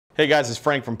Hey guys, it's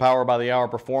Frank from Power by the Hour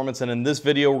Performance, and in this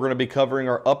video we're going to be covering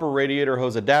our upper radiator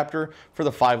hose adapter for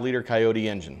the 5-liter Coyote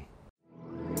engine.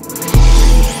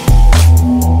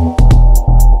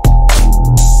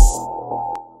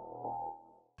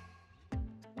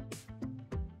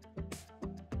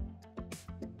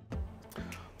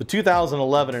 The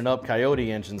 2011 and up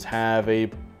Coyote engines have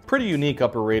a pretty unique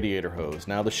upper radiator hose.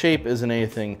 Now the shape isn't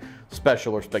anything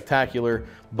special or spectacular,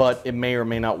 but it may or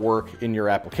may not work in your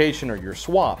application or your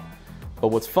swap. But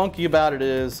what's funky about it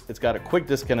is it's got a quick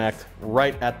disconnect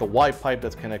right at the Y pipe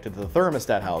that's connected to the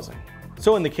thermostat housing.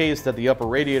 So in the case that the upper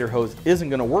radiator hose isn't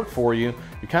going to work for you,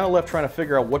 you're kind of left trying to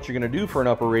figure out what you're going to do for an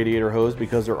upper radiator hose,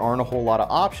 because there aren't a whole lot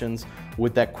of options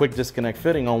with that quick disconnect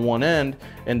fitting on one end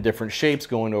and different shapes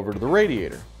going over to the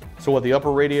radiator. So what the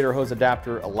upper radiator hose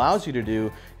adapter allows you to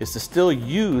do is to still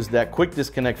use that quick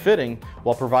disconnect fitting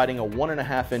while providing a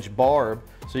 1.5 inch barb,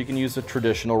 so you can use a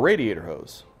traditional radiator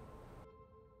hose.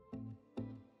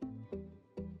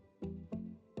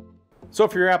 So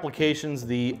for your applications,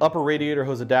 the upper radiator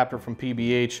hose adapter from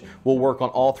PBH will work on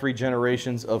all 3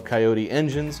 generations of Coyote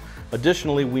engines.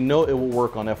 Additionally, we know it will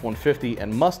work on F-150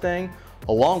 and Mustang,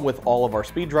 along with all of our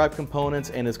speed drive components,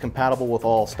 and is compatible with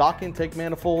all stock intake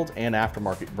manifolds and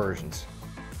aftermarket versions.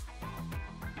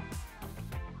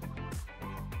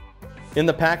 In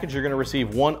the package, you're going to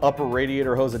receive one upper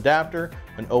radiator hose adapter,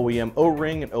 an OEM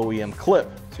O-ring, and OEM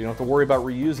clip, so you don't have to worry about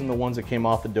reusing the ones that came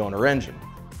off the donor engine.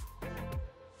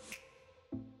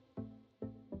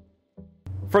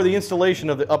 For the installation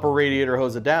of the upper radiator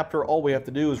hose adapter, all we have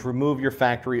to do is remove your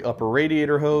factory upper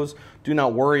radiator hose. Do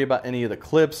not worry about any of the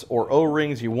clips or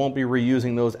O-rings. You won't be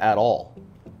reusing those at all.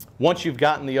 Once you've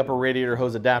gotten the upper radiator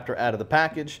hose adapter out of the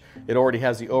package, it already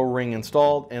has the O-ring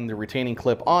installed and the retaining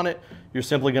clip on it. You're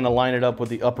simply going to line it up with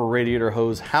the upper radiator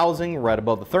hose housing right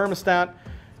above the thermostat.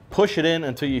 Push it in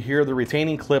until you hear the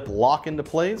retaining clip lock into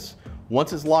place.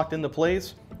 Once it's locked into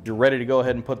place, you're ready to go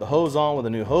ahead and put the hose on with a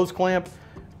new hose clamp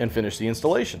and finish the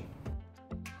installation.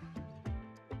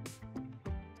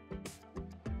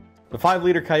 The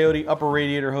 5-liter Coyote upper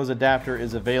radiator hose adapter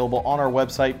is available on our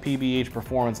website,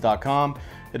 pbhperformance.com.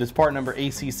 It is part number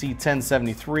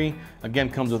ACC-1073. Again,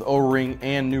 comes with O-ring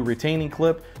and new retaining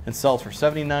clip, and sells for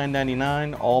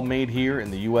 $79.99, all made here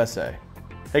in the USA.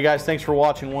 Hey guys, thanks for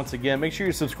watching once again. Make sure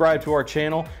you subscribe to our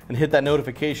channel and hit that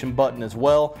notification button as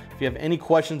well. If you have any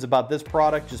questions about this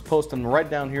product, just post them right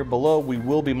down here below. We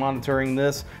will be monitoring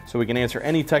this so we can answer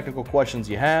any technical questions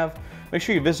you have. Make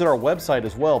sure you visit our website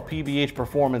as well,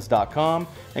 pbhperformance.com,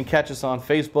 and catch us on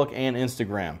Facebook and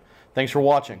Instagram. Thanks for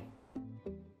watching.